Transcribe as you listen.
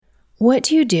What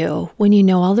do you do when you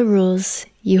know all the rules,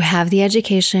 you have the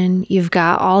education, you've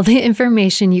got all the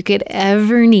information you could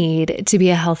ever need to be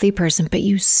a healthy person, but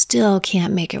you still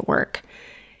can't make it work?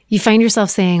 You find yourself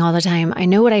saying all the time, I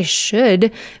know what I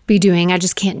should be doing, I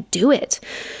just can't do it.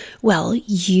 Well,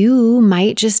 you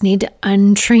might just need to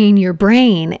untrain your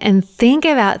brain and think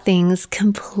about things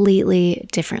completely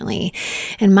differently.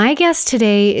 And my guest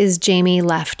today is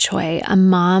Leff Choi, a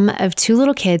mom of 2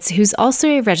 little kids who's also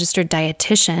a registered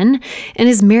dietitian and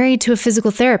is married to a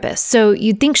physical therapist. So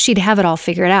you'd think she'd have it all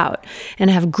figured out and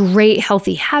have great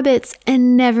healthy habits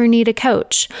and never need a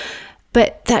coach.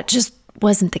 But that just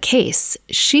wasn't the case.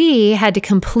 She had to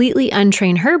completely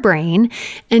untrain her brain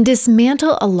and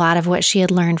dismantle a lot of what she had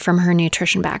learned from her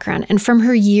nutrition background and from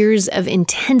her years of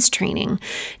intense training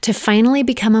to finally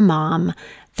become a mom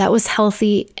that was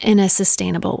healthy in a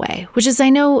sustainable way, which is,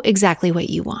 I know, exactly what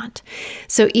you want.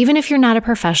 So even if you're not a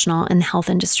professional in the health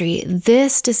industry,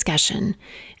 this discussion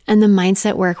and the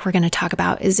mindset work we're going to talk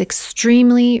about is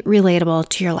extremely relatable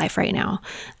to your life right now.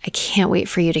 I can't wait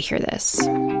for you to hear this.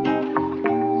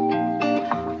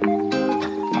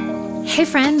 Hey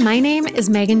friend, my name is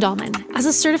Megan Dahlman. As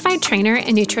a certified trainer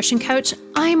and nutrition coach,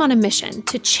 I'm on a mission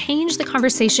to change the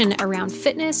conversation around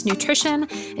fitness, nutrition,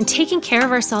 and taking care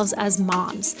of ourselves as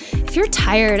moms. If you're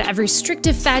tired of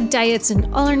restrictive fad diets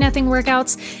and all or nothing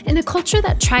workouts in a culture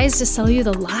that tries to sell you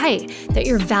the lie that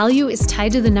your value is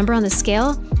tied to the number on the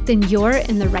scale, then you're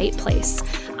in the right place.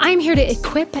 I'm here to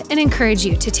equip and encourage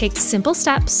you to take simple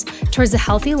steps towards the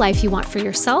healthy life you want for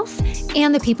yourself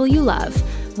and the people you love.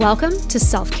 Welcome to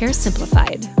Self-Care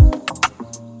Simplified.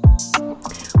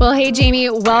 Well, hey, Jamie,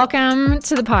 welcome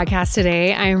to the podcast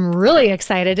today. I'm really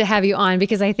excited to have you on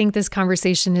because I think this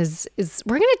conversation is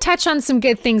we're going to touch on some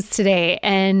good things today,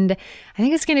 and I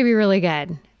think it's going to be really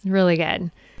good. Really good.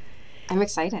 I'm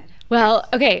excited. Well,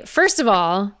 okay, first of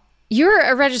all, you're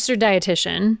a registered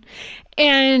dietitian,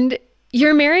 and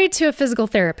you're married to a physical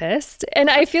therapist, and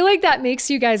I feel like that makes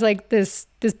you guys like this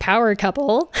power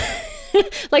couple.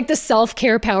 Like the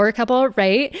self-care power couple,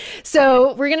 right?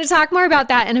 So we're going to talk more about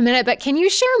that in a minute, but can you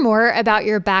share more about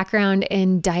your background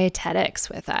in dietetics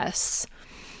with us?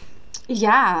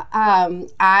 Yeah.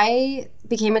 I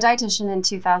became a dietitian in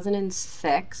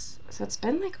 2006. So it's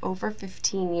been like over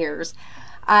 15 years.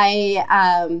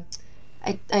 I'm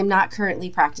not currently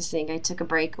practicing. I took a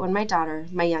break when my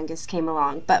youngest, came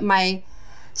along. But my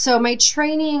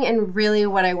training and really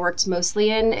what I worked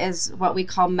mostly in is what we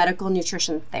call medical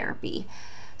nutrition therapy.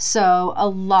 So a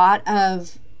lot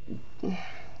of,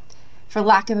 for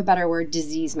lack of a better word,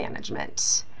 disease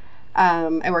management.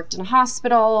 I worked in a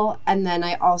hospital, and then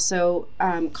I also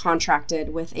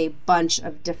contracted with a bunch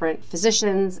of different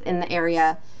physicians in the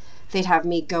area. They'd have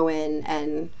me go in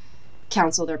and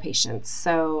counsel their patients.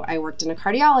 So I worked in a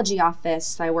cardiology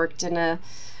office. I worked in a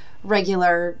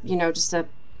regular, just a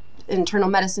internal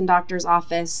medicine doctor's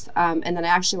office. And then I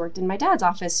actually worked in my dad's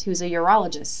office, who's a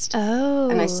urologist. Oh.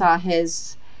 And I saw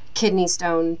his kidney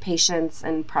stone patients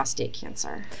and prostate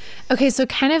cancer. Okay, so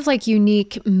kind of like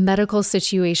unique medical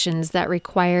situations that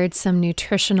required some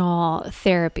nutritional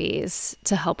therapies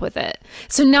to help with it.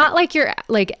 So not like your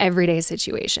everyday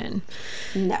situation.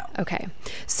 No. Okay.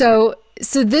 So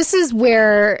this is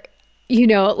where,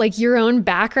 your own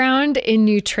background in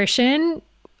nutrition,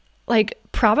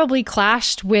 probably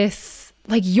clashed with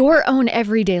your own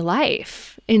everyday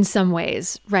life in some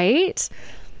ways, right?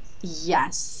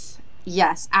 Yes,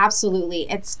 absolutely.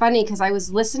 It's funny because I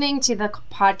was listening to the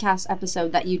podcast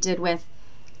episode that you did with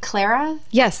Clara.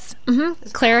 Yes. Mm-hmm.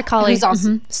 Clara Colley. Who's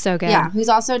also, so good. Yeah, who's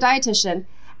also a dietitian.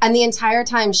 And the entire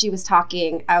time she was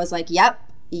talking, I was like, yep.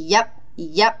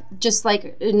 Just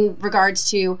like in regards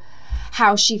to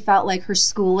how she felt like her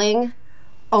schooling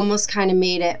almost kind of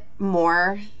made it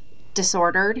more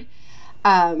disordered.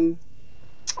 And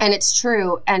it's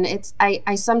true. And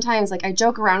I sometimes, I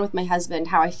joke around with my husband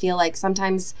how I feel like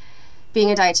sometimes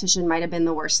being a dietitian might have been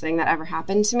the worst thing that ever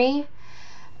happened to me.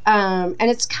 And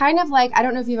it's kind of like, I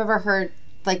don't know if you've ever heard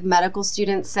medical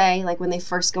students say, when they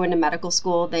first go into medical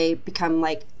school, they become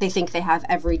they think they have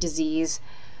every disease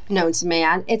known to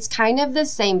man. It's kind of the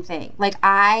same thing.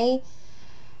 I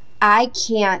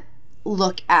can't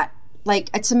look at,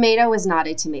 a tomato is not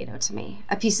a tomato to me.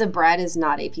 A piece of bread is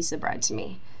not a piece of bread to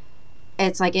me.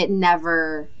 It's it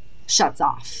never shuts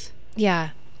off. Yeah.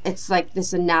 It's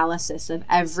this analysis of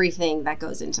everything that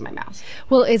goes into my mouth.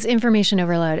 Well, it's information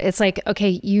overload. It's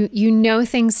okay, you know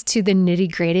things to the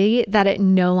nitty gritty that it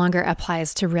no longer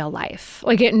applies to real life.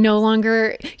 You're no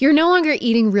longer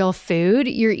eating real food.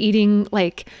 You're eating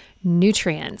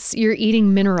nutrients. You're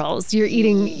eating minerals. You're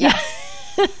eating. Yes.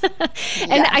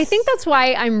 And I think that's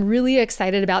why I'm really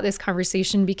excited about this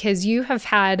conversation, because you have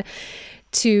had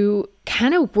to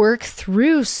kind of work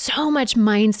through so much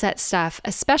mindset stuff,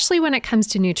 especially when it comes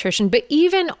to nutrition, but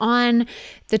even on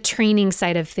the training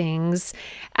side of things.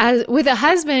 As with a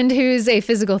husband who's a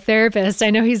physical therapist, I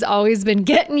know he's always been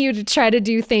getting you to try to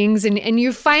do things, and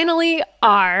you finally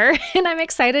are. And I'm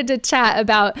excited to chat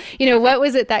about, what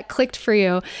was it that clicked for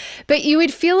you? But you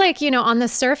would feel like, on the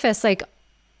surface, like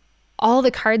all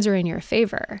the cards are in your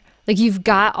favor. Like you've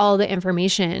got all the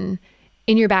information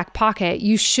in your back pocket.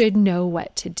 You should know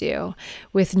what to do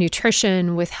with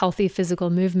nutrition, with healthy physical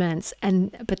movements.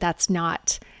 But that's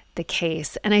not the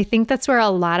case. And I think that's where a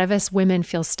lot of us women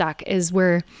feel stuck, is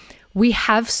where we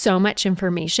have so much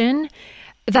information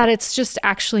that it's just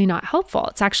actually not helpful.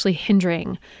 It's actually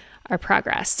hindering our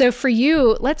progress. So for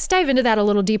you, let's dive into that a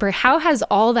little deeper. How has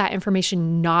all that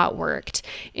information not worked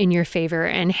in your favor?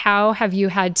 And how have you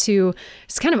had to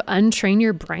just kind of untrain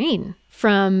your brain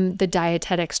from the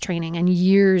dietetics training and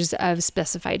years of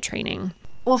specified training?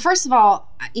 Well, first of all,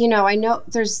 I know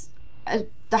there's the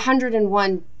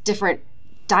 101 different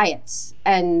diets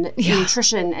and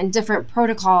nutrition and different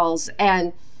protocols.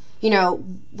 And,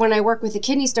 when I work with a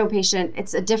kidney stone patient,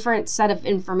 it's a different set of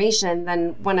information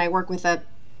than when I work with a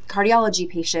cardiology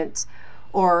patient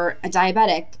or a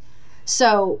diabetic.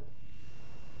 So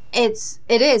it's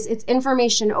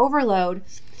information overload.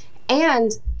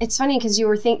 And it's funny because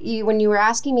when you were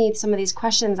asking me some of these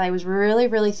questions, I was really,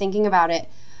 really thinking about it.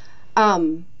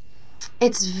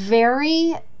 It's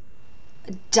very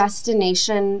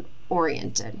destination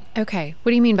oriented. Okay.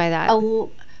 What do you mean by that?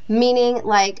 Meaning,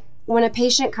 like, when a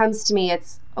patient comes to me,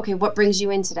 it's, okay, what brings you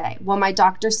in today? Well, my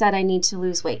doctor said I need to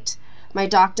lose weight. My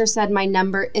doctor said my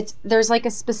number, there's like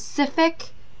a specific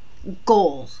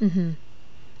goal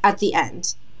at the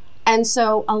end. And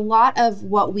so a lot of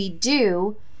what we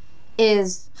do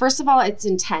is, first of all, it's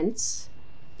intense.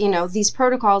 These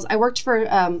protocols. I worked for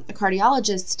a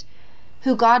cardiologist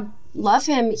who, God love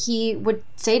him, he would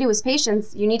say to his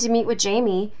patients, you need to meet with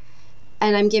Jamie,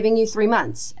 and I'm giving you 3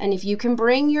 months. And if you can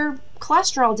bring your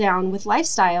cholesterol down with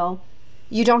lifestyle,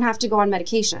 you don't have to go on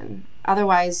medication.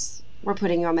 Otherwise, we're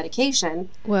putting you on medication.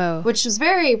 Whoa. Which was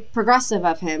very progressive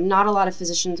of him. Not a lot of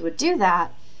physicians would do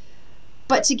that.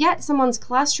 But to get someone's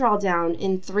cholesterol down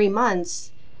in 3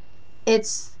 months,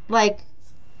 it's like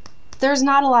there's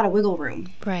not a lot of wiggle room.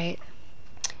 Right.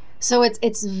 So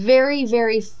it's very,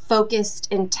 very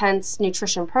focused, intense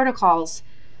nutrition protocols.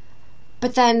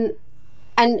 But then,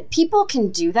 and people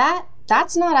can do that.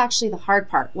 That's not actually the hard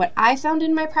part. What I found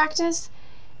in my practice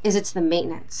is it's the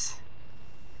maintenance.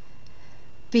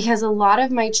 Because a lot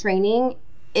of my training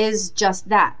is just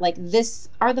that. Like, this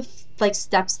are the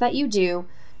steps that you do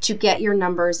to get your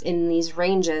numbers in these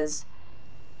ranges.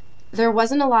 There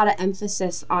wasn't a lot of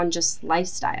emphasis on just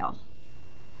lifestyle.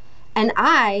 And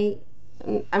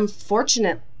I'm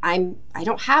fortunate. I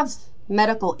don't have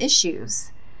medical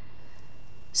issues.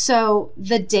 So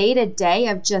the day-to-day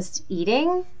of just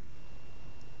eating,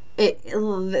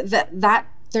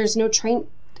 there's no train.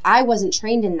 I wasn't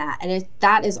trained in that. And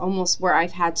that is almost where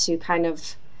I've had to kind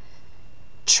of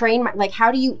train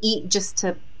how do you eat just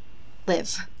to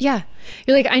live? Yeah.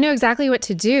 You're like, I know exactly what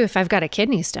to do if I've got a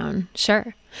kidney stone.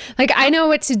 Sure. Like, I know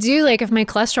what to do, like, if my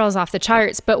cholesterol is off the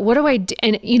charts, but what do I do?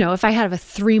 And, if I have a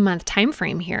 3-month time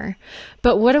frame here,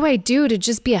 but what do I do to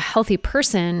just be a healthy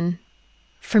person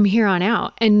from here on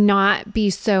out and not be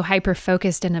so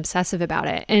hyper-focused and obsessive about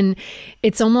it? And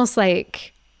it's almost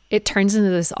like it turns into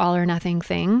this all or nothing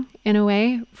thing in a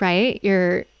way, right?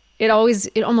 It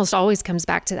almost always comes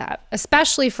back to that,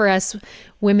 especially for us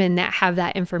women that have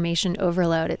that information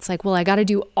overload. It's like, well, I got to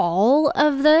do all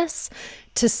of this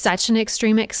to such an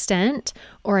extreme extent,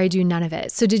 or I do none of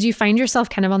it. So did you find yourself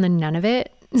kind of on the none of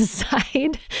it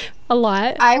side a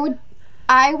lot? I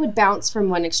would bounce from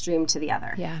one extreme to the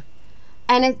other. Yeah.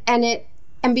 And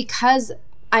because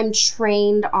I'm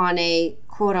trained on a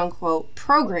quote unquote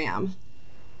program,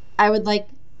 I would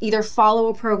either follow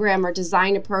a program or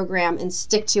design a program and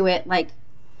stick to it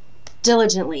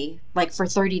diligently, for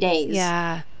 30 days.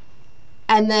 Yeah.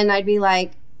 And then I'd be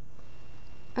like,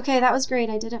 okay, that was great.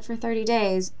 I did it for 30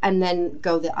 days, and then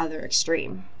go the other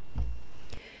extreme.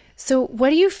 So what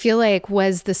do you feel like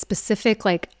was the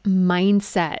specific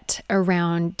mindset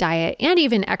around diet and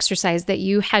even exercise that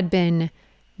you had been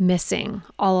missing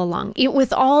all along?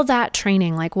 With all that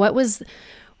training,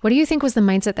 what do you think was the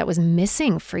mindset that was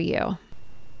missing for you?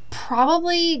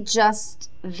 Probably just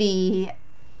the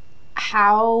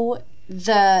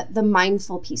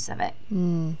mindful piece of it.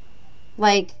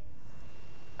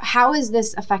 How is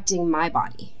this affecting my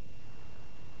body?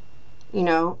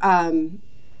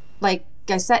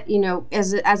 I said,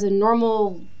 as a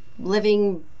normal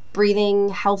living, breathing,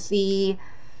 healthy,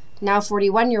 now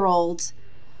 41-year-old,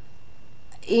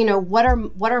 what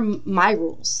are my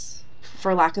rules,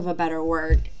 for lack of a better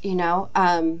word,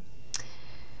 because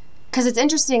it's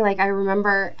interesting. Like, I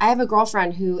remember I have a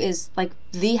girlfriend who is like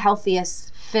the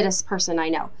healthiest, fittest person I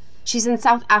know. She's in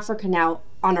South Africa now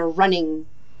on a running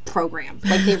program.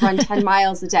 Like, they run 10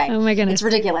 miles a day. Oh my goodness. It's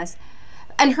ridiculous.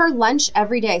 And her lunch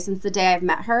every day since the day I've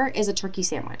met her is a turkey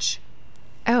sandwich.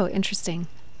 Oh, interesting.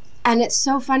 And it's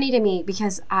so funny to me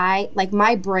because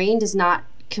my brain does not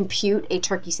compute a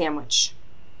turkey sandwich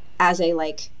as a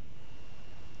lunch.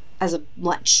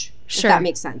 Sure. If that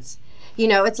makes sense.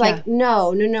 It's like,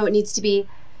 no, it needs to be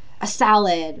a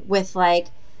salad with like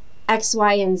X,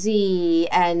 Y, and Z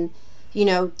and,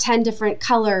 10 different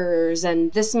colors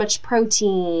and this much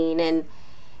protein. And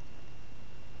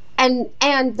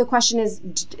the question is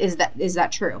that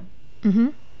true? Mm-hmm.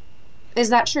 Is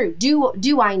that true?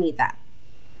 Do I need that?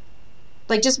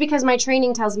 Like, just because my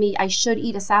training tells me I should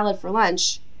eat a salad for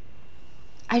lunch,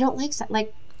 I don't like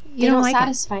like, they don't like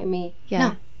satisfy me.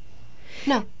 Yeah.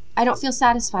 No, I don't feel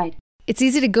satisfied. It's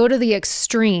easy to go to the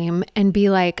extreme and be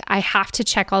like, I have to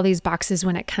check all these boxes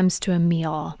when it comes to a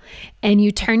meal. And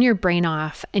you turn your brain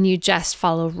off and you just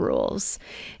follow rules.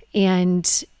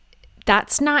 And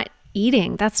that's not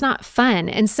eating. That's not fun.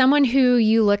 And someone who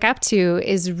you look up to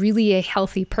is really a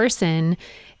healthy person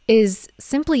is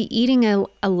simply eating a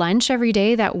lunch every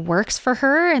day that works for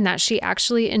her and that she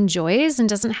actually enjoys and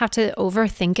doesn't have to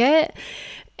overthink it.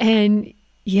 And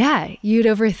yeah, you'd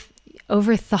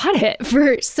overthought it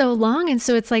for so long. And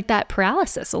so it's like that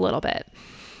paralysis a little bit.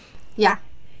 Yeah.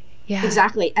 Yeah.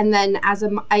 Exactly. And then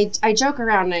I joke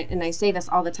around and I say this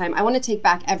all the time. I want to take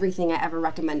back everything I ever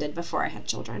recommended before I had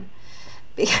children.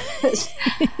 Because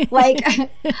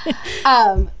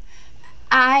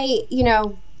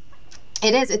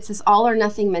it's this all or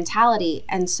nothing mentality.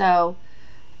 And so,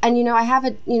 I have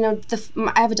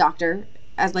a doctor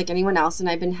as like anyone else, and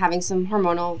I've been having some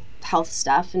hormonal health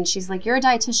stuff. And she's like, you're a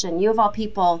dietitian. You of all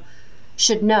people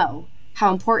should know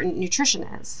how important nutrition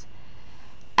is.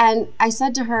 And I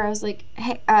said to her, I was like,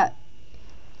 hey,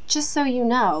 just so you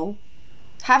know,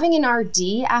 having an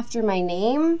RD after my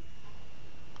name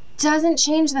doesn't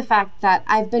change the fact that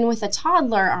I've been with a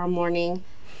toddler all morning.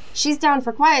 She's down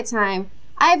for quiet time.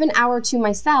 I have an hour to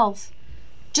myself.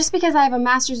 Just because I have a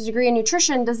master's degree in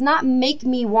nutrition does not make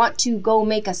me want to go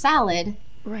make a salad.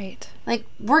 Right. Like,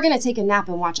 we're going to take a nap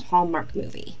and watch a Hallmark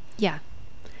movie. Yeah.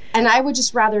 And I would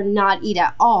just rather not eat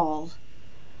at all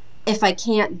if I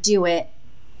can't do it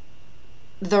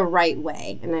the right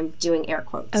way. And I'm doing air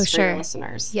quotes for your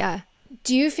listeners. Yeah.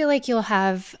 Do you feel like you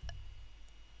have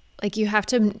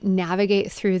to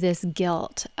navigate through this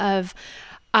guilt of,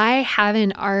 I have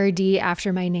an RD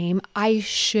after my name. I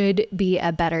should be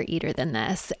a better eater than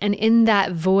this. And in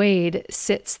that void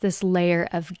sits this layer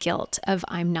of guilt of,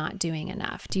 I'm not doing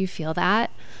enough. Do you feel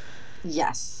that?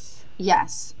 Yes.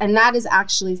 And that is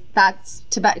actually, that's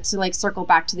to like circle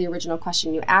back to the original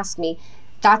question you asked me.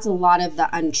 That's a lot of the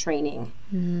untraining,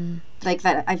 like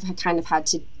that I've kind of had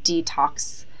to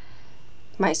detox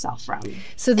myself from.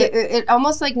 So it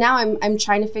almost like now I'm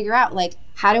trying to figure out, like,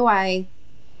 how do I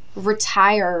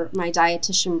retire my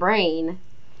dietitian brain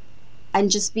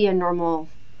and just be a normal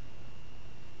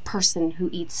person who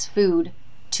eats food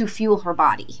to fuel her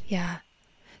body. Yeah.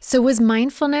 So was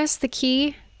mindfulness the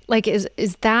key? Like, is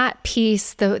that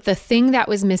piece the thing that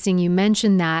was missing? You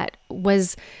mentioned that.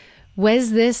 Was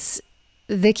this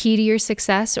the key to your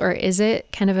success, or is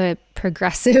it kind of a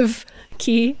progressive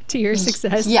key to your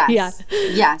success? Yes. Yeah.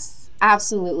 Yes,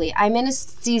 absolutely. I'm in a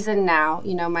season now,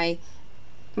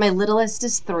 my littlest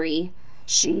is 3.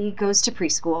 She goes to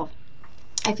preschool.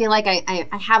 I feel like I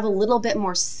have a little bit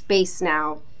more space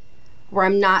now where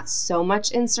I'm not so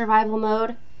much in survival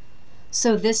mode.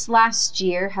 So this last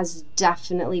year has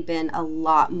definitely been a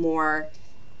lot more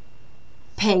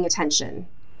paying attention,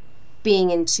 being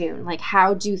in tune. Like,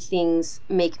 how do things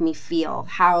make me feel?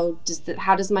 How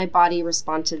does my body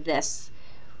respond to this?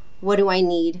 What do I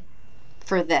need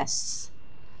for this?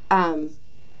 And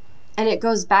it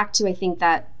goes back to, I think,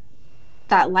 that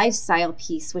lifestyle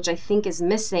piece, which I think is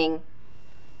missing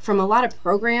from a lot of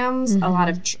programs.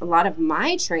 Mm-hmm. A lot of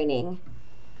my training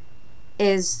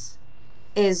is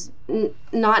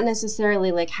not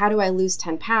necessarily like, how do I lose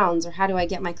 10 pounds or how do I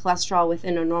get my cholesterol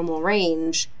within a normal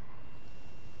range,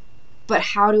 but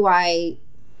how do I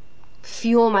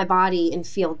fuel my body and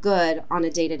feel good on a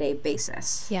day-to-day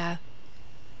basis? Yeah.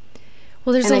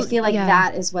 Well, I feel like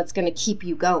that is what's going to keep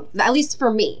you going. At least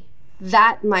for me,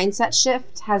 that mindset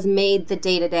shift has made the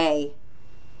day-to-day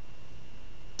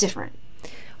different.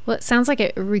 Well, it sounds like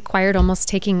it required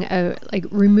almost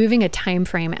removing a time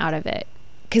frame out of it.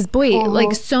 Because boy,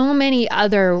 like so many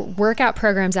other workout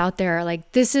programs out there,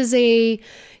 like this is a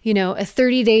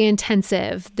 30-day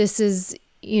intensive. This is,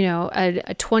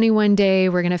 a 21-day,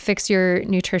 we're going to fix your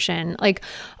nutrition. Like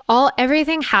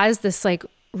everything has this like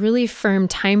really firm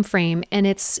time frame, and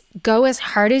it's go as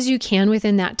hard as you can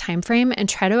within that time frame and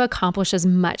try to accomplish as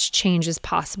much change as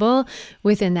possible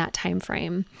within that time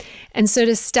frame. And so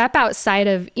to step outside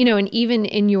of, and even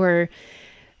in your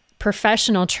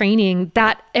professional training,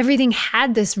 that everything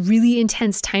had this really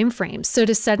intense time frame. So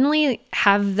to suddenly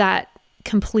have that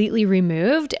completely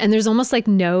removed and there's almost like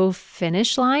no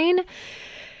finish line.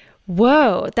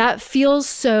 Whoa, that feels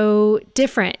so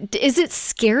different. Is it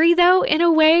scary though, in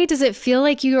a way? Does it feel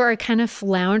like you are kind of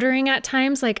floundering at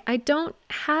times? Like, I don't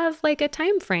have like a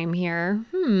time frame here.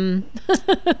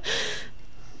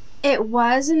 It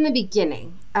was in the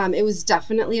beginning. It was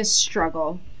definitely a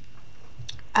struggle,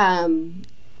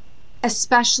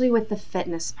 especially with the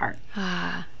fitness part.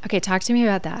 Okay, talk to me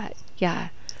about that. Yeah.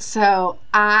 So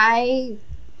I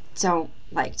don't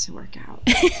like to work out.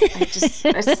 I just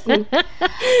don't.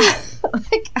 It's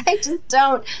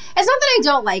not that I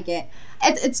don't like it.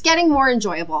 It's getting more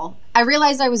enjoyable. I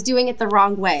realized I was doing it the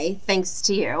wrong way, thanks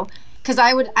to you. Because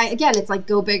again, it's like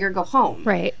go big or go home.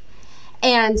 Right.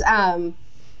 And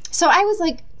so I was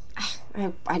like,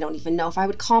 I don't even know if I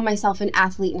would call myself an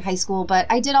athlete in high school, but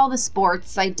I did all the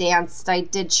sports. I danced, I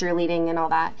did cheerleading and all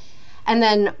that. And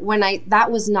then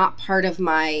that was not part of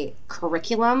my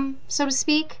curriculum, so to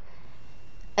speak.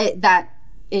 I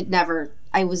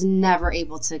was never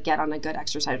able to get on a good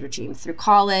exercise regime through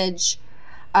college.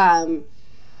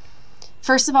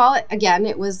 First of all, again,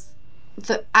 it was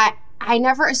I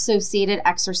never associated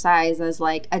exercise as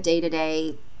like a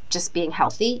day-to-day just being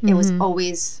healthy. Mm-hmm. It was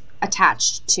always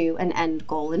attached to an end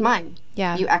goal in mind.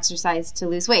 Yeah. You exercise to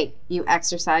lose weight. You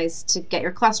exercise to get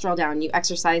your cholesterol down. You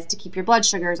exercise to keep your blood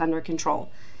sugars under control.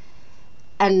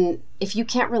 And if you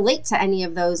can't relate to any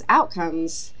of those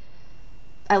outcomes,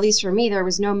 at least for me, there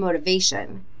was no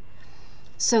motivation.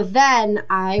 So then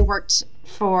I was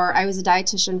a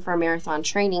dietitian for a marathon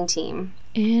training team.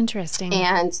 Interesting.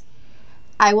 And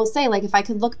I will say, like, if I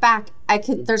could look back,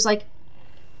 there's like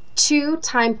 2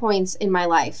 time points in my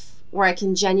life where I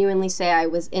can genuinely say I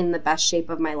was in the best shape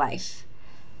of my life.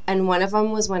 And one of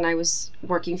them was when I was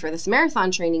working for this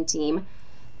marathon training team,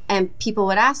 and people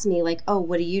would ask me, like, oh,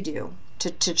 what do you do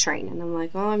to train? And I'm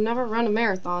like, well, I've never run a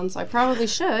marathon, so I probably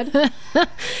should.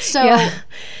 So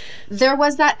there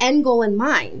was that end goal in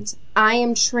mind. I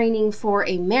am training for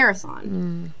a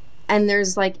marathon. And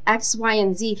there's like X, Y,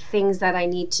 and Z things that I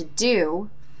need to do.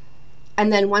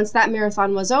 And then once that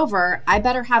marathon was over, I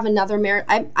better have another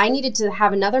I needed to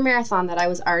have another marathon that I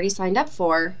was already signed up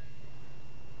for.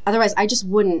 Otherwise, it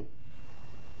wouldn't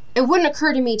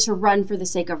occur to me to run for the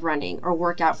sake of running or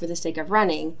work out for the sake of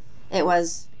running. It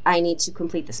was, I need to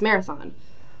complete this marathon.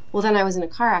 Well, then I was in a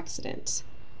car accident,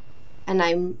 and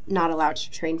I'm not allowed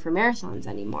to train for marathons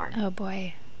anymore. Oh,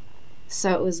 boy.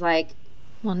 So it was like...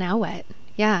 Well, now what?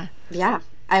 Yeah. Yeah.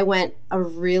 I went a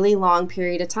really long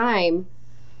period of time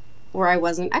where I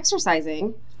wasn't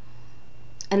exercising.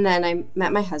 And then I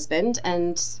met my husband,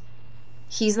 and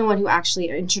he's the one who actually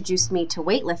introduced me to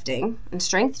weightlifting and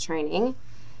strength training.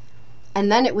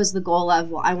 And then it was the goal of,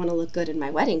 well, I want to look good in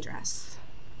my wedding dress.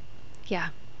 Yeah.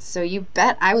 So you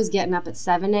bet I was getting up at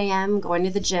 7 a.m., going to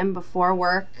the gym before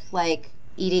work, like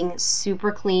eating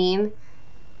super clean,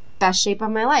 best shape of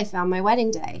my life on my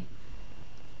wedding day.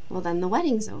 Well, then the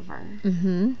wedding's over.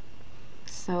 Mm-hmm.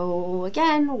 So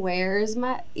again, where's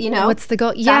my, what's the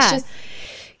goal? Yeah.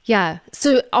 Yeah.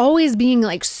 So always being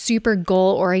like super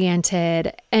goal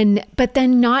oriented, but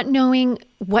then not knowing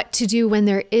what to do when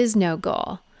there is no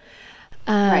goal.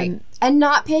 Right. And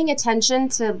not paying attention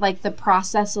to like the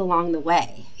process along the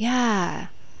way. Yeah.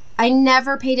 I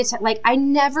never paid attention. Like I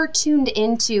never tuned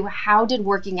into how did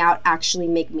working out actually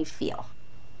make me feel.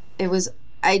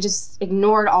 I just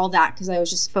ignored all that because I was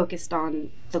just focused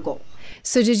on the goal.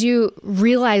 So did you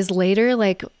realize later,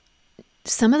 like,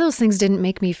 some of those things didn't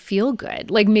make me feel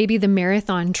good? Like maybe the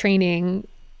marathon training,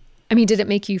 did it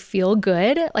make you feel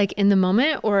good, like in the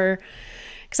moment? Or,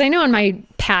 because I know in my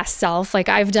past self, like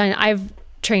I've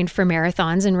trained for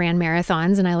marathons and ran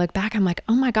marathons, and I look back, I'm like,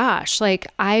 oh my gosh, like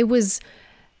I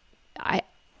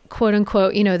quote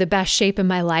unquote, the best shape in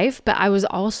my life, but I was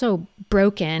also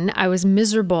broken. I was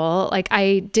miserable. Like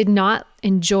I did not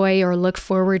enjoy or look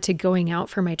forward to going out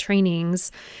for my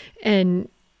trainings. And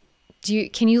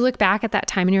can you look back at that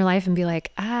time in your life and be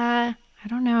like, I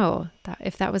don't know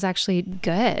if that was actually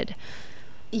good?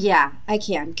 Yeah, I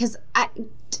can. 'Cause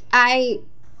I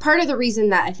part of the reason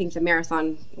that I think the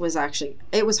marathon was actually,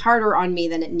 it was harder on me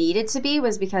than it needed to be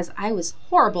was because I was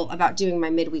horrible about doing my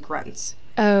midweek runs.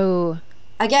 Oh.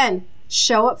 Again,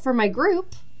 show up for my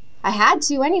group. I had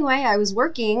to anyway. I was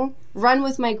working, run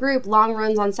with my group, long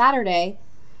runs on Saturday,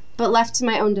 but left to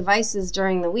my own devices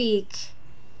during the week,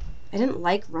 I didn't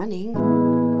like running.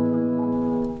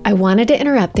 I wanted to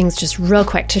interrupt things just real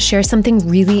quick to share something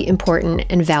really important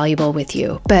and valuable with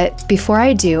you. But before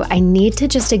I do, I need to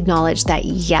just acknowledge that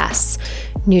yes,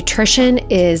 nutrition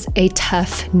is a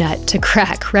tough nut to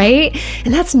crack, right?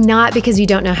 And that's not because you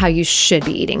don't know how you should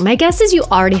be eating. My guess is you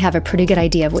already have a pretty good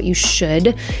idea of what you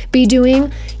should be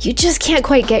doing. You just can't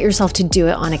quite get yourself to do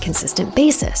it on a consistent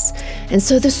basis. And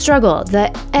so the struggle,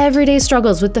 the everyday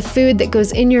struggles with the food that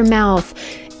goes in your mouth,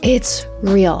 it's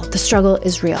real. The struggle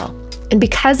is real. And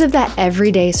because of that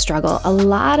everyday struggle, a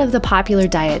lot of the popular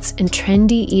diets and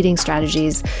trendy eating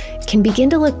strategies can begin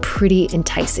to look pretty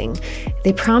enticing.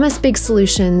 They promise big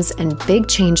solutions and big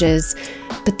changes,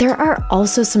 but there are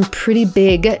also some pretty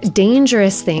big,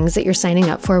 dangerous things that you're signing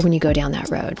up for when you go down that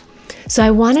road. So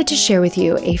I wanted to share with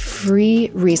you a free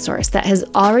resource that has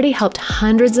already helped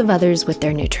hundreds of others with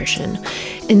their nutrition.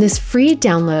 In this free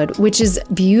download, which is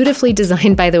beautifully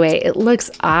designed, by the way, it looks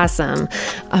awesome.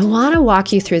 I want to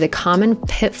walk you through the common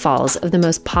pitfalls of the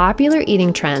most popular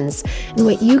eating trends and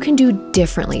what you can do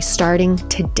differently starting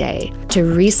today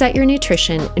to reset your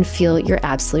nutrition and feel your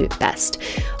absolute best.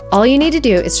 All you need to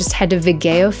do is just head to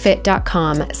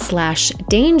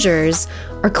vegaofit.com/dangers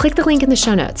or click the link in the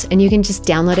show notes and you can just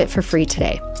download it for free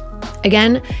today.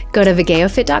 Again, go to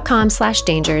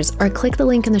vegaofit.com/dangers or click the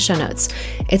link in the show notes.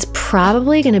 It's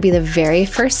probably going to be the very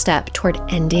first step toward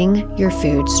ending your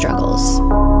food struggles.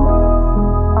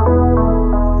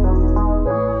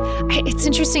 It's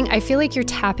interesting. I feel like you're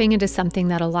tapping into something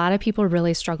that a lot of people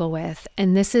really struggle with.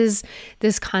 And this is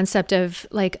this concept of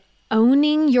like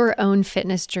owning your own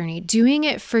fitness journey, doing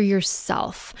it for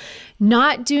yourself,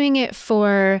 not doing it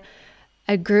for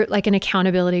a group like an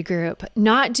accountability group,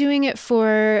 not doing it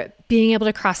for being able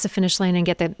to cross the finish line and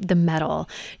get the medal,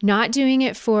 not doing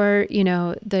it for,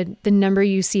 the number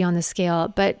you see on the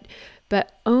scale, but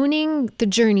owning the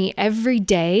journey every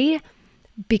day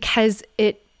because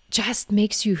it just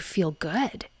makes you feel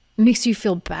good. It makes you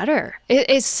feel better. It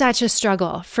is such a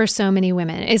struggle for so many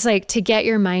women. It's like to get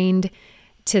your mind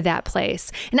to that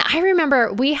place. And I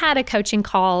remember we had a coaching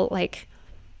call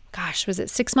was it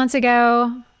 6 months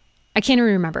ago? I can't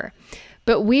even remember.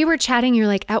 But we were chatting. You're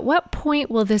like, at what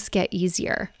point will this get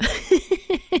easier?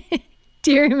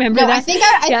 Do you remember that? I think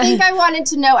I wanted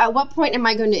to know at what point am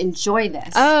I going to enjoy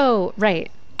this? Oh,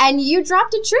 right. And you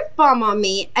dropped a truth bomb on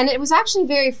me. And it was actually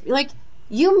very,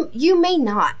 you may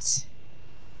not.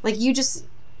 I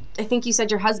think you said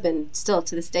your husband still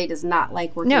to this day does not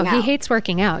like working out. No, he hates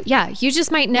working out. Yeah, you just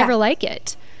might never like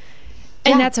it.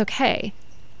 And that's okay.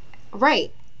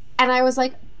 Right. And I was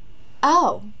like,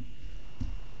 oh,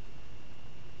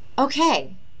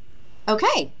 okay.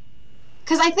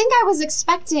 Because I think I was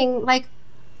expecting,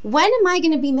 when am I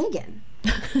going to be Megan?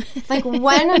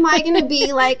 When am I going to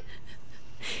be,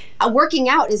 working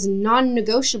out is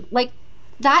non-negotiable.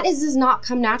 That does not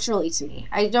come naturally to me.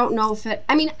 I don't know if it,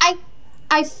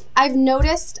 I've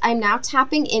noticed I'm now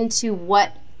tapping into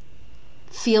what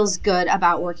feels good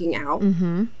about working out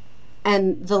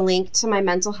and the link to my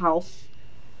mental health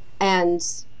and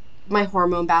my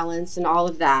hormone balance and all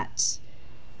of that.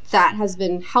 That has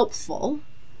been helpful,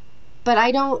 but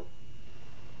I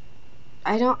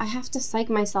have to psych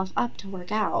myself up to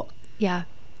work out. Yeah.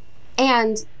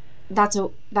 And that's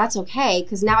okay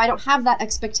because now I don't have that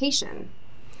expectation.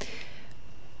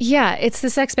 Yeah, it's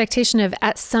this expectation of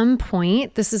at some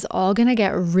point, this is all going to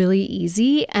get really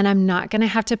easy and I'm not going to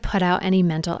have to put out any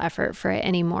mental effort for it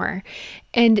anymore.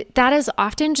 And that is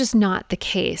often just not the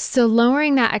case. So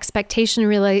lowering that expectation,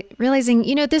 realizing,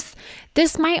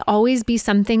 this might always be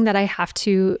something that I have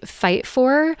to fight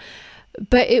for,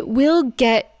 but it will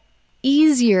get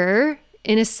easier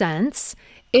in a sense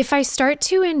if I start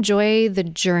to enjoy the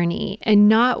journey and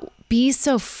not be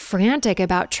so frantic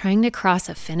about trying to cross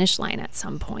a finish line at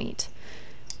some point.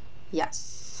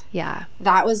 Yes. Yeah.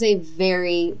 That was a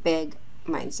very big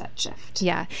mindset shift.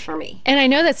 Yeah. For me. And I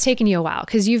know that's taken you a while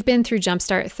because you've been through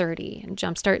Jumpstart 30 and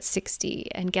Jumpstart 60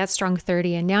 and Get Strong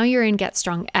 30 and now you're in Get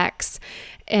Strong X.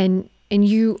 And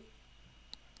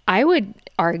I would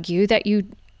argue that you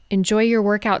enjoy your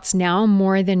workouts now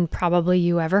more than probably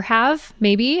you ever have.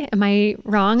 Maybe. Am I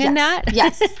wrong in that?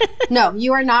 Yes. No,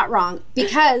 you are not wrong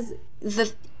because the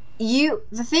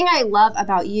thing I love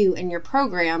about you and your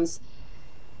programs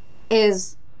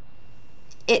is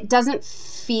it doesn't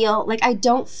feel I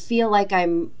don't feel like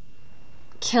I'm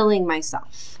killing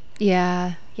myself.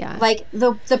 Yeah. Yeah. Like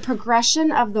the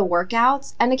progression of the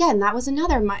workouts. And again, that was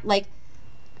another, like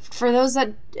for those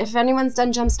that, if anyone's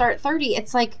done Jumpstart 30,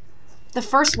 it's like the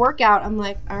first workout, I'm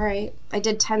like, all right, I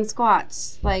did 10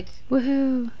 squats. Like,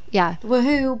 woohoo. Yeah.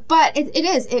 Woohoo. But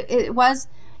it was,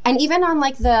 and even on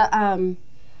like the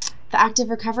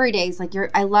active recovery days, like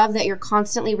I love that you're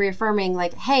constantly reaffirming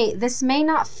like, hey, this may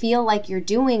not feel like you're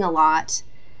doing a lot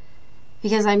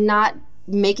because I'm not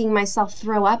making myself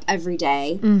throw up every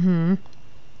day. Mm-hmm.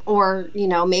 Or,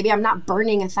 maybe I'm not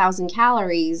burning 1,000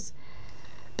 calories,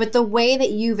 but the way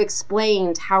that you've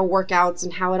explained how workouts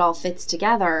and how it all fits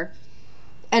together,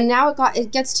 and now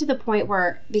it gets to the point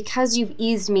where, because you've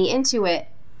eased me into it,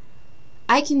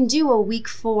 I can do a week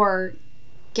 4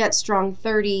 Get Strong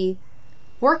 30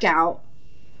 workout,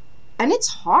 and it's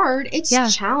hard, it's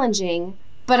challenging,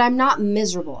 but I'm not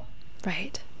miserable.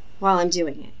 Right. While I'm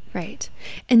doing it. Right.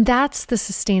 And that's the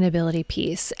sustainability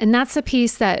piece. And that's the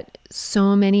piece that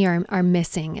so many are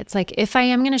missing. It's like, if I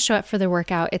am going to show up for the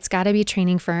workout, it's got to be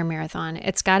training for a marathon.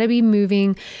 It's got to be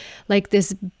moving like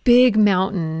this big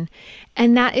mountain.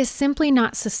 And that is simply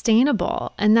not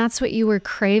sustainable. And that's what you were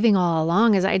craving all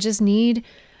along, is I just need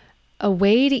a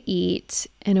way to eat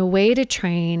and a way to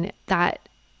train that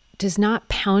does not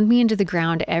pound me into the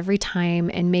ground every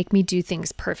time and make me do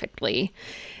things perfectly,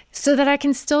 so that I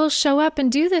can still show up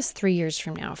and do this 3 years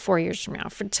from now, 4 years from now,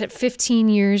 15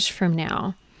 years from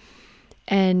now.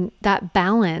 And that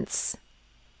balance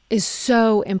is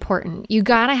so important. You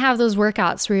got to have those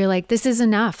workouts where you're like, this is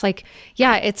enough. Like,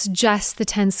 yeah, it's just the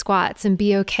 10 squats, and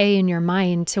be okay in your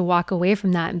mind to walk away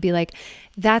from that and be like,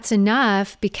 that's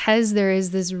enough, because there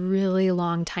is this really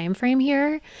long time frame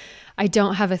here. I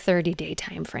don't have a 30-day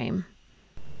time frame.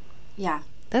 Yeah.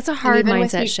 That's a hard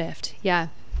mindset shift. Yeah.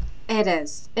 It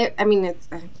is. How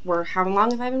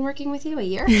long have I been working with you? A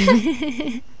year?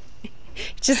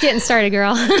 Just getting started,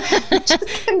 girl.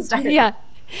 Just getting started. Yeah.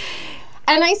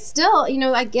 And I still,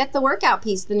 I get the workout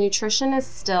piece. The nutrition is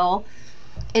still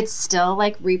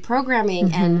like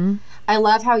reprogramming. Mm-hmm. And I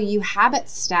love how you habit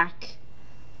stack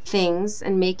things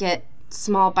and make it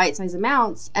small bite-sized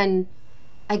amounts. And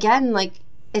again, like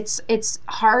it's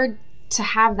hard to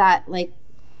have that, like,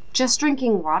 just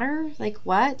drinking water. Like,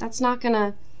 what? That's not going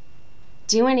to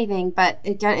do anything. But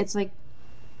again, it's like,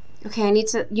 okay,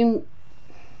 it's like you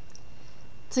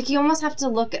almost have to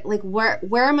look at, like, where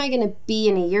am I going to be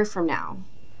in a year from now?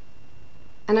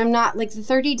 And I'm not, like, the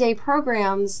 30-day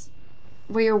programs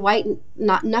where you're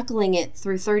not knuckling it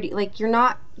through 30, like, you're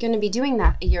not going to be doing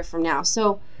that a year from now.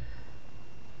 So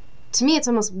to me, it's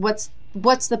almost, what's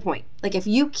the point? Like, if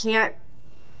you can't,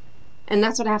 and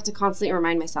that's what I have to constantly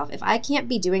remind myself, if I can't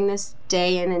be doing this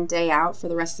day in and day out for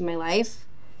the rest of my life,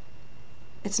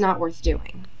 it's not worth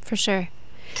doing. For sure.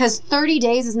 Because 30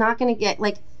 days is not going to get,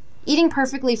 like, eating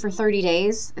perfectly for 30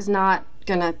 days is not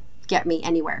going to get me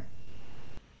anywhere.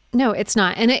 No, it's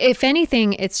not. And if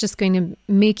anything, it's just going to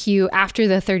make you, after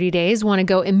the 30 days, want to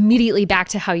go immediately back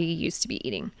to how you used to be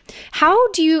eating.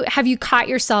 Have you caught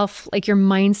yourself, like, your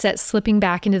mindset slipping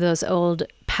back into those old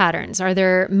patterns? Are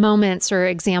there moments or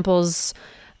examples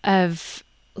of,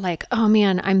 like, oh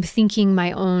man, I'm thinking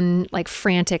my own, like,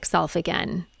 frantic self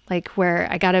again, like, where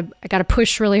I gotta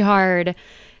push really hard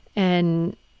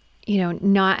and,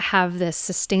 not have this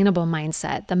sustainable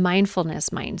mindset, the mindfulness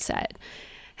mindset?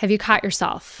 Have you caught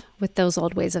yourself with those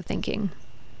old ways of thinking?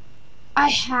 I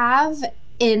have,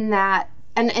 in that,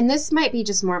 and this might be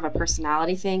just more of a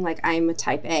personality thing. Like, I'm a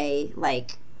type A,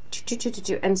 like,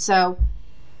 and so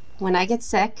when I get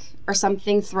sick or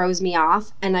something throws me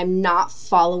off and I'm not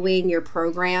following your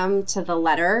program to the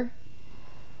letter,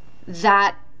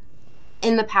 that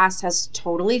in the past has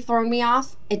totally thrown me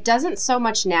off. It doesn't so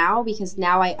much now, because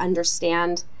now I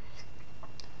understand.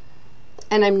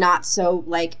 And I'm not so,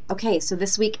 like, okay, so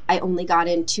this week I only got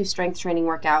in 2 strength training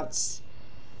workouts.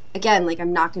 Again, like,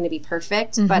 I'm not going to be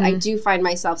perfect, mm-hmm. but I do find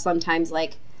myself sometimes,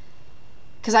 like,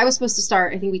 because I was supposed to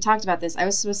start, I think we talked about this, I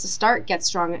was supposed to start Get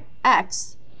Strong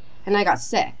X, and I got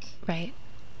sick. Right.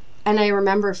 And I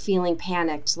remember feeling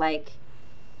panicked, like,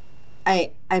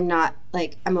 I'm not,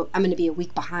 like, I'm going to be a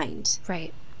week behind.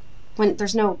 Right. When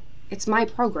there's no, it's my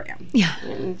program. Yeah.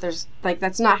 And there's, like,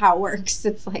 that's not how it works.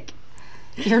 It's like,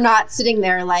 you're not sitting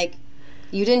there like,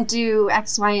 you didn't do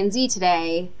X, Y, and Z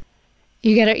today.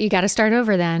 You gotta start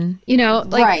over then.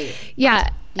 Like, right. Yeah.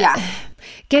 Yeah.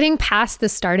 Getting past the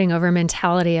starting over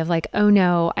mentality of, like, oh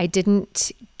no, I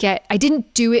didn't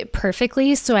do it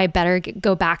perfectly, so I better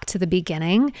go back to the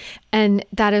beginning. And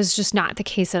that is just not the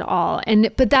case at all.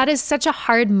 But that is such a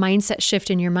hard mindset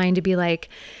shift in your mind, to be like,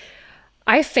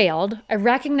 I failed. I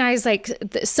recognize, like,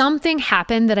 something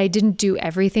happened that I didn't do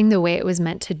everything the way it was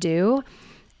meant to do.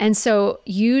 And so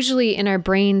usually in our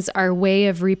brains, our way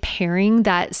of repairing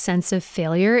that sense of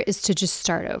failure is to just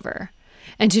start over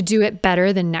and to do it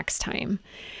better the next time.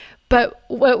 But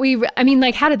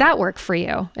how did that work for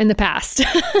you in the past?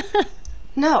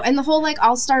 No. And the whole,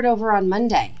 I'll start over on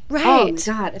Monday. Right. Oh my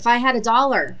God. If I had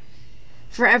 $1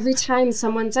 for every time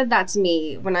someone said that to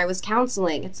me when I was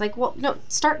counseling, it's like, well, no,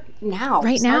 start now.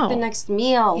 Right start now. the next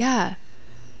meal. Yeah.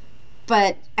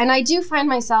 And I do find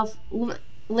myself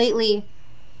lately,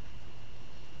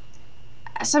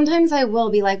 sometimes I will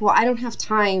be like, well, I don't have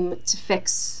time to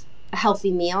fix a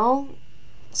healthy meal,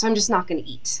 so I'm just not going to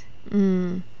eat.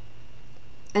 And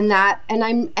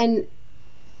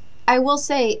I will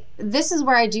say, this is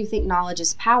where I do think knowledge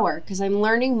is power, because I'm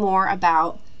learning more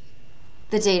about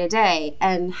the day-to-day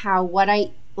and how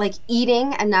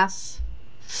eating enough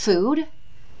food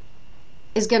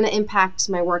is going to impact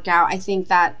my workout. I think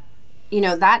that,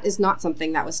 that is not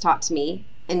something that was taught to me.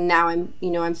 And now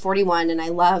I'm 41, and I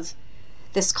love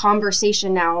this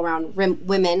conversation now around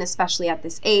women, especially at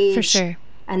this age. For sure.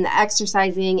 And the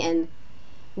exercising and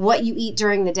what you eat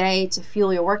during the day to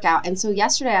fuel your workout. And so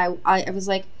yesterday I was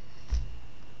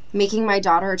making my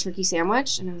daughter a turkey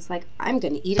sandwich, and I was like, I'm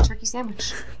going to eat a turkey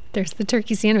sandwich. There's the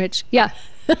turkey sandwich. Yeah.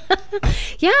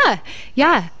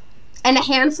 Yeah. And a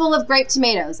handful of grape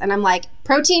tomatoes. And I'm like,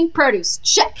 protein, produce,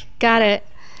 check. Got it.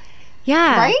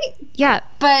 Yeah. Right? Yeah.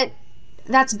 But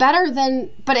that's better than,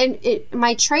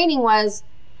 my training was,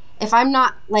 if I'm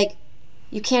not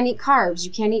you can't eat carbs,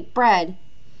 you can't eat bread,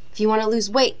 if you want to lose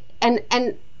weight. And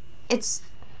it's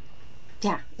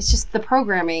just the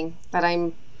programming that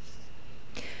I'm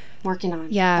working on.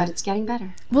 Yeah. But it's getting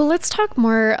better. Well, let's talk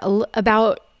more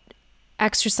about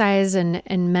exercise and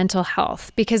mental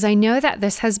health, because I know that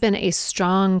this has been a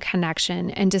strong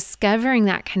connection, and discovering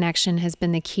that connection has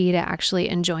been the key to actually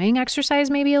enjoying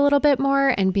exercise maybe a little bit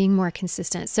more and being more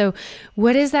consistent. So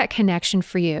what is that connection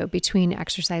for you between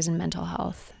exercise and mental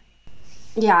health?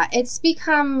 Yeah, it's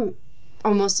become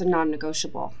almost a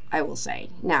non-negotiable, I will say,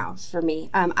 now for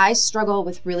me. I struggle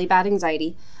with really bad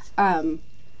anxiety. I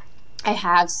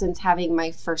have since having my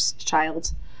first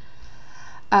child.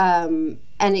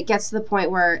 And it gets to the point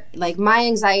where my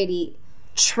anxiety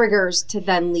triggers to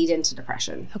then lead into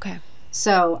depression. Okay.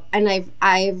 So, and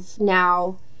I've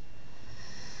now,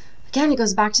 again, it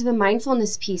goes back to the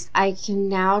mindfulness piece. I can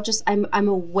now I'm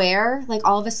aware,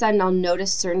 all of a sudden I'll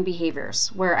notice certain behaviors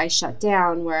where I shut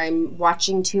down, where I'm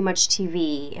watching too much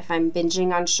TV. If I'm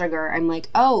binging on sugar, I'm like,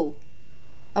 oh,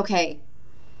 okay,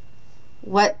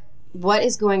 what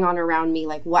is going on around me?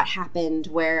 What happened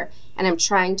where, and I'm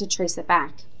trying to trace it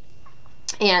back.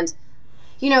 And,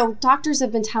 doctors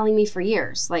have been telling me for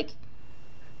years,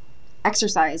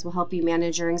 exercise will help you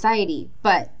manage your anxiety.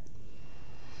 But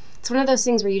it's one of those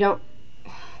things where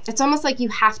it's almost like you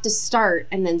have to start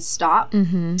and then stop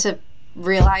to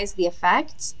realize the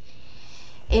effects.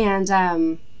 And,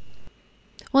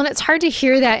 well, and it's hard to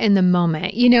hear that in the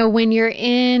moment, when you're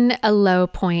in a low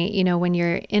point, when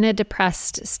you're in a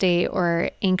depressed state or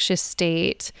anxious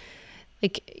state,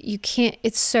 you can't,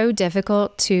 it's so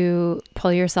difficult to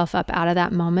pull yourself up out of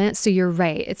that moment. So you're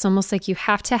right. It's almost like you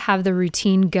have to have the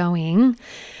routine going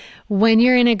when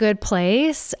you're in a good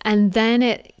place, and then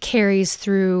it carries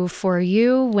through for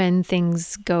you when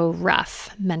things go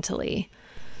rough mentally.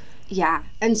 Yeah.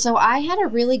 And so I had a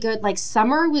really good,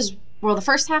 summer was, the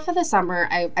first half of the summer,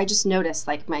 I just noticed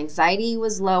my anxiety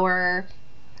was lower.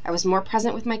 I was more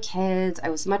present with my kids. I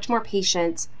was much more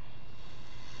patient.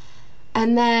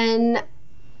 And then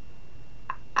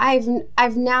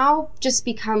I've now just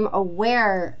become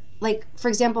aware, for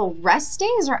example, rest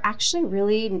days are actually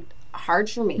really hard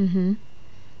for me. Mm-hmm.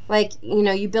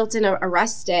 You built in a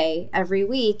rest day every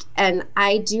week, and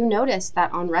I do notice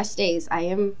that on rest days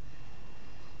I'm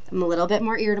a little bit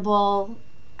more irritable.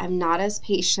 I'm not as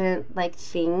patient.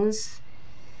 Things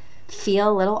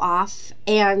feel a little off.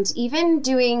 And even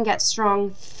doing Get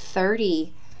Strong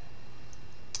 30,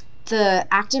 the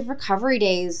active recovery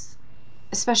days,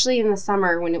 especially in the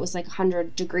summer when it was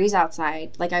 100 degrees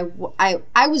outside,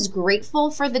 I was grateful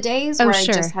for the days where I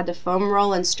just had to foam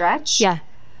roll and stretch. Yeah.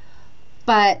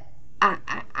 But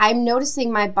I'm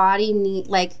noticing my body need,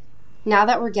 now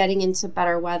that we're getting into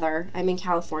better weather, I'm in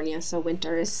California, so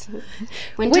winter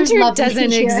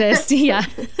doesn't exist. Yeah.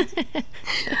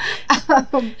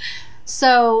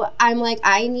 So I'm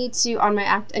I need to, on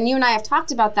my and you and I have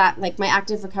talked about that, my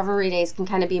active recovery days can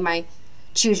kind of be my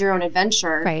choose your own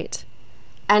adventure. Right.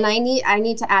 And I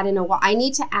need to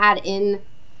add in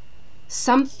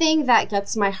something that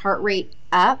gets my heart rate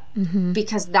up,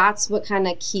 because that's what kind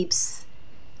of keeps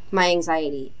my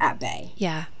anxiety at bay.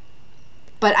 Yeah.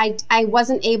 But I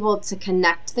wasn't able to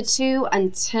connect the two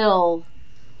until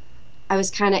I was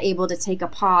kind of able to take a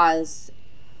pause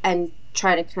and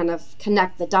try to kind of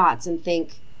connect the dots and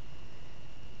think,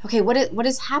 okay, what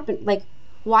has happened? Like,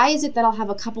 why is it that I'll have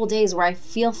a couple days where I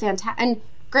feel fantastic? And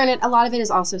granted, a lot of it is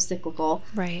also cyclical.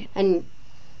 Right. And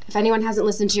if anyone hasn't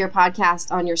listened to your podcast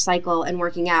on your cycle and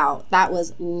working out, that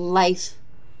was life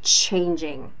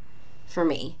changing for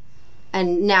me.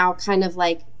 And now kind of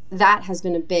like that has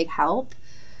been a big help.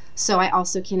 So I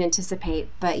also can anticipate.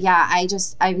 But yeah,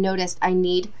 I've noticed I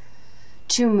need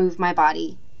to move my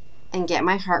body and get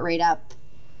my heart rate up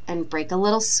and break a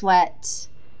little sweat.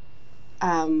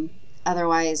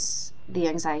 Otherwise, the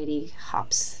anxiety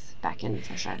hops back in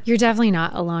for sure. You're definitely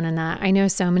not alone in that. I know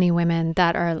so many women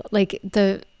that are like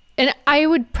and I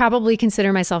would probably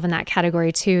consider myself in that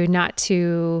category too, not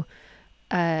to,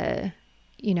 a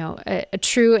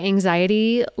true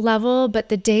anxiety level, but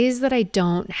the days that I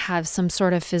don't have some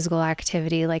sort of physical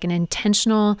activity, like an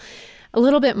intentional, a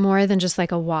little bit more than just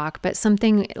like a walk, but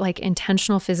something like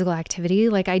intentional physical activity,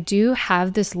 like I do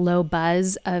have this low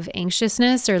buzz of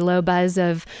anxiousness or low buzz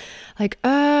of like,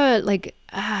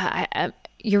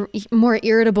 you're more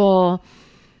irritable,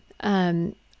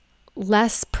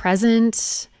 less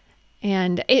present.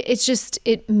 And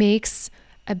it makes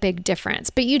a big difference.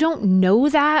 But you don't know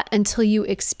that until you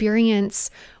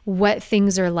experience what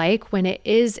things are like when it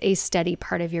is a steady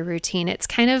part of your routine. It's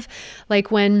kind of like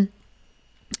when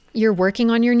you're working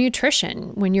on your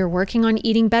nutrition, when you're working on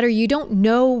eating better, you don't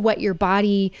know what your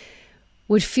body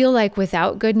would feel like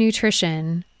without good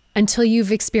nutrition until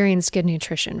you've experienced good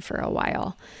nutrition for a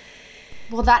while.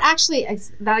 Well, that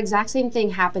exact same thing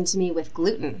happened to me with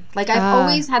gluten. Like I've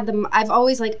always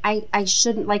I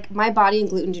shouldn't, like my body and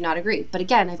gluten do not agree. But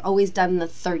again, I've always done the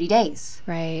 30 days.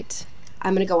 Right.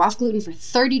 I'm going to go off gluten for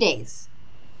 30 days.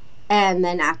 And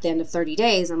then at the end of 30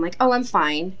 days, I'm like, oh, I'm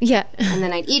fine. Yeah. And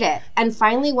then I'd eat it. And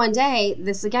finally one day,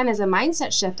 this again is a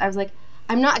mindset shift. I was like,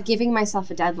 I'm not giving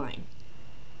myself a deadline.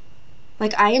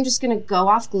 Like I am just going to go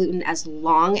off gluten as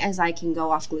long as I can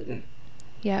go off gluten.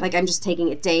 Yeah. Like I'm just taking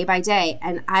it day by day.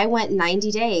 And I went 90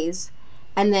 days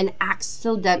and then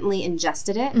accidentally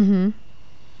ingested it. Mm-hmm.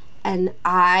 And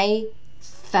I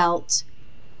felt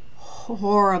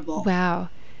horrible. Wow.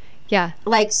 Yeah.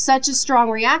 Like such a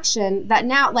strong reaction that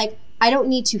now, like, I don't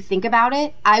need to think about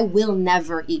it. I will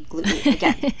never eat gluten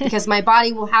again because my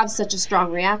body will have such a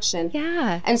strong reaction.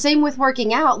 Yeah. And same with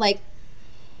working out. Like,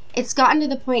 it's gotten to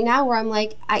the point now where I'm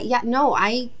like, I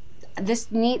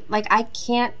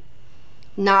can't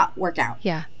not work out.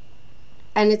 Yeah.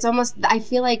 And it's almost, I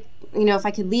feel like, if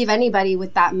I could leave anybody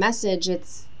with that message,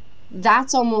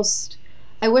 that's almost,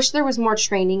 I wish there was more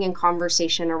training and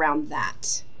conversation around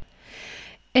that.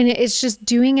 And it's just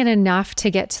doing it enough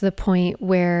to get to the point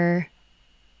where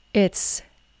it's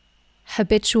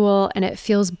habitual and it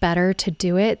feels better to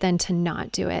do it than to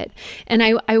not do it. And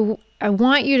I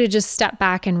want you to just step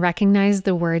back and recognize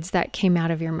the words that came out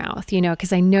of your mouth,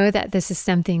 because I know that this is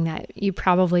something that you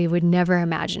probably would never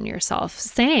imagine yourself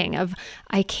saying of,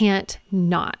 I can't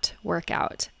not work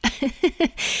out.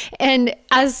 And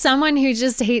as someone who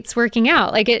just hates working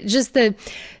out, like it just the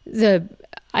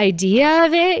idea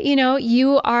of it,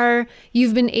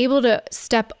 you've been able to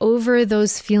step over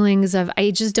those feelings of, I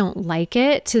just don't like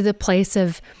it, to the place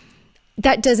of,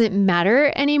 that doesn't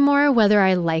matter anymore, whether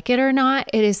I like it or not.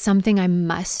 It is something I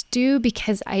must do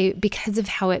because of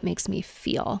how it makes me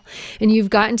feel. And you've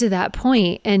gotten to that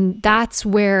point, and that's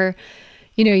where,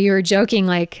 you were joking,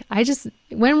 like,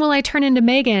 when will I turn into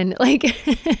Megan? Like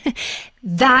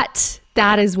that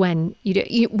is when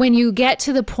when you get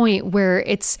to the point where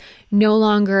it's no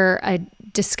longer a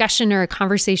discussion or a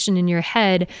conversation in your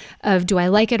head of, do I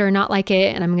like it or not like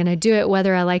it? And I'm going to do it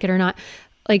whether I like it or not.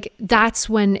 Like that's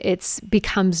when it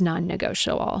becomes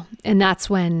non-negotiable. And that's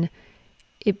when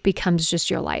it becomes just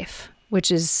your life,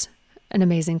 which is an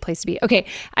amazing place to be. Okay.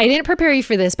 I didn't prepare you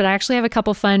for this, but I actually have a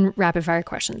couple fun rapid fire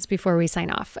questions before we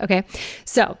sign off. Okay.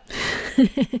 So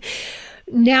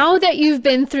now that you've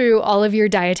been through all of your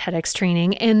dietetics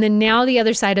training, and then now the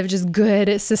other side of just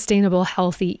good, sustainable,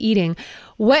 healthy eating,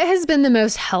 what has been the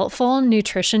most helpful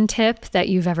nutrition tip that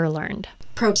you've ever learned?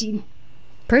 Protein.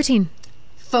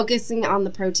 Focusing on the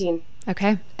protein.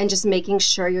 Okay. And just making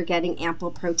sure you're getting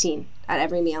ample protein at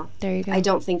every meal. There you go. I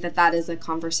don't think that is a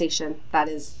conversation that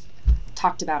is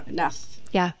talked about enough.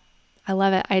 Yeah. I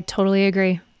love it. I totally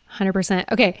agree.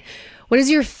 100%. Okay. What is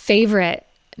your favorite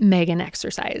Megan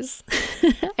exercise?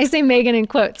 I say Megan in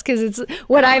quotes because it's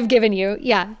what I've given you.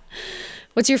 Yeah.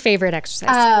 What's your favorite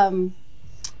exercise?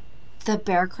 The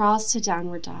bear crawls to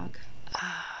downward dog.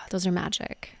 Those are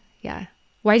magic. Yeah.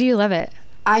 Why do you love it?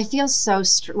 I feel so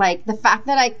like the fact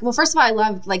that first of all, I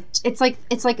love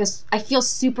I feel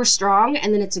super strong,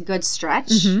 and then it's a good stretch.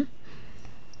 Mm-hmm.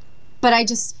 but I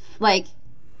just like,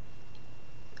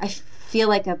 I feel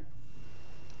like a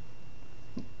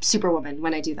superwoman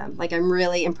when I do them. Like, I'm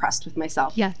really impressed with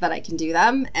myself that I can do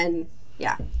them. And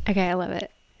yeah. Okay, I love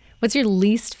it. What's your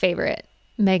least favorite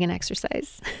Megan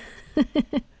exercise?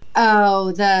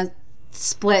 Oh, the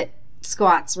split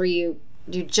squats where you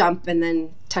jump and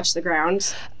then touch the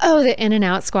ground. Oh, the in and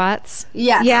out squats.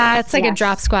 Yes. Yeah, it's like a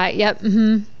drop squat. Yep.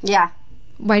 Mm-hmm. Yeah.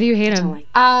 Why do you hate them?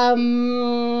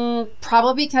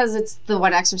 Probably because it's the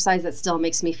one exercise that still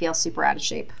makes me feel super out of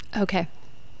shape. Okay.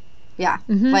 Yeah.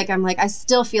 Mm-hmm. I'm like, I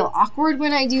still feel awkward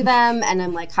when I do them, and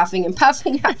I'm like huffing and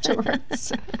puffing afterwards.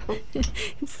 So.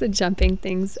 It's the jumping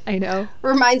things, I know.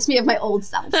 Reminds me of my old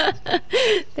self.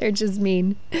 They're just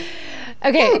mean.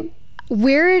 Okay.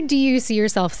 Where do you see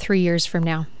yourself 3 years from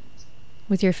now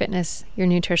with your fitness, your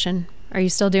nutrition? Are you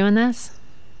still doing this?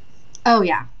 Oh,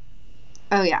 yeah.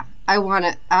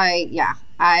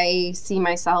 I see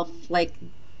myself like,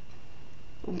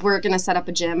 we're going to set up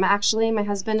a gym, actually, my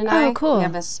husband and I. Oh, cool. We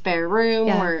have a spare room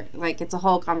where, like, it's a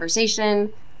whole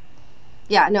conversation.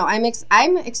 Yeah, no, I'm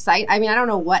excited. I mean, I don't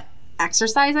know what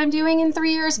exercise I'm doing in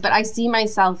 3 years, but I see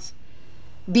myself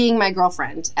being my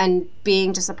girlfriend and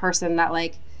being just a person that,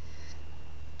 like,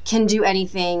 can do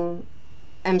anything,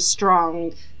 am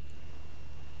strong,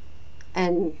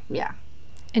 and, yeah.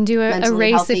 And do a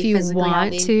race healthy, if you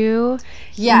want to.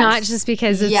 Yes. Not just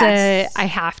because it's I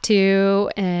have to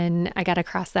and I got to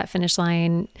cross that finish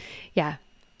line. Yeah.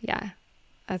 Yeah.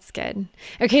 That's good.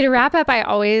 Okay. To wrap up, I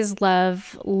always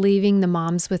love leaving the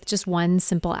moms with just one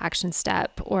simple action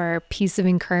step or piece of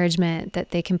encouragement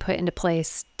that they can put into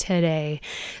place today.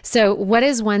 So what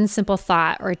is one simple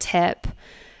thought or tip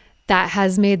that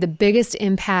has made the biggest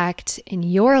impact in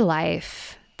your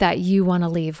life that you want to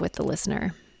leave with the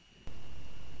listener?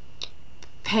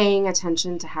 Paying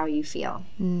attention to how you feel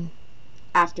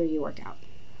after you work out.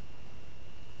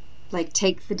 Like,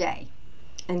 take the day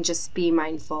and just be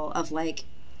mindful of, like,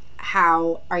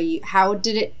 how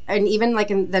did it, and even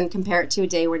like, and then compare it to a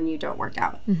day when you don't work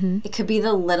out. Mm-hmm. It could be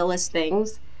the littlest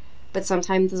things, but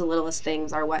sometimes the littlest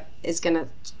things are what is going to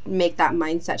make that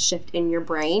mindset shift in your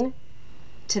brain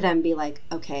to then be like,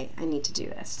 okay, I need to do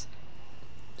this.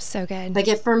 So good. Like,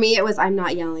 for me, it was, I'm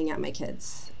not yelling at my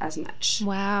kids as much.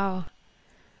 Wow.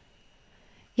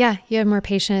 Yeah, you have more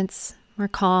patience, more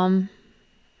calm,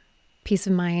 peace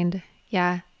of mind.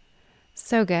 Yeah.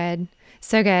 So good.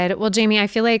 So good. Well, Jamie, I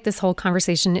feel like this whole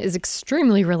conversation is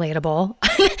extremely relatable.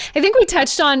 I think we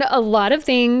touched on a lot of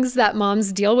things that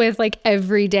moms deal with like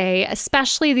every day,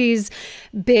 especially these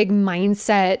big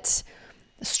mindset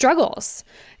struggles.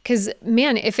 Because,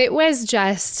 man, if it was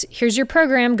just, here's your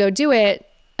program, go do it,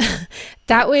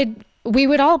 we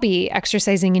would all be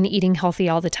exercising and eating healthy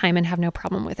all the time and have no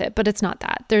problem with it. But it's not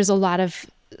that. There's a lot of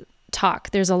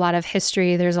talk. There's a lot of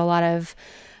history. There's a lot of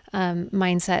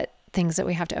mindset things that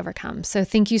we have to overcome. So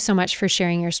thank you so much for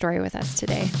sharing your story with us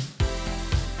today.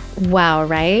 Wow,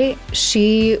 right?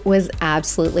 She was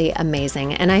absolutely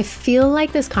amazing. And I feel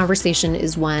like this conversation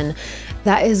is one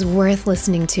that is worth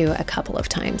listening to a couple of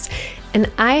times. And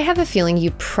I have a feeling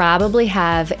you probably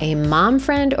have a mom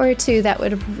friend or two that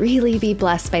would really be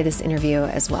blessed by this interview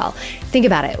as well. Think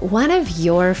about it. One of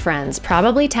your friends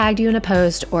probably tagged you in a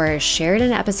post or shared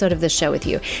an episode of the show with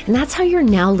you. And that's how you're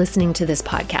now listening to this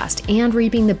podcast and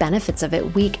reaping the benefits of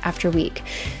it week after week.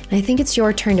 And I think it's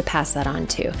your turn to pass that on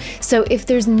too. So if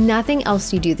there's nothing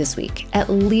else you do this week, at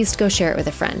least go share it with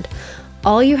a friend.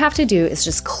 All you have to do is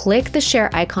just click the share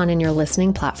icon in your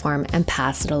listening platform and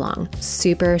pass it along.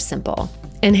 Super simple.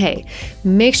 And hey,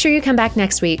 make sure you come back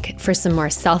next week for some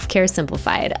more Self-Care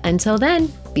Simplified. Until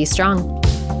then, be strong.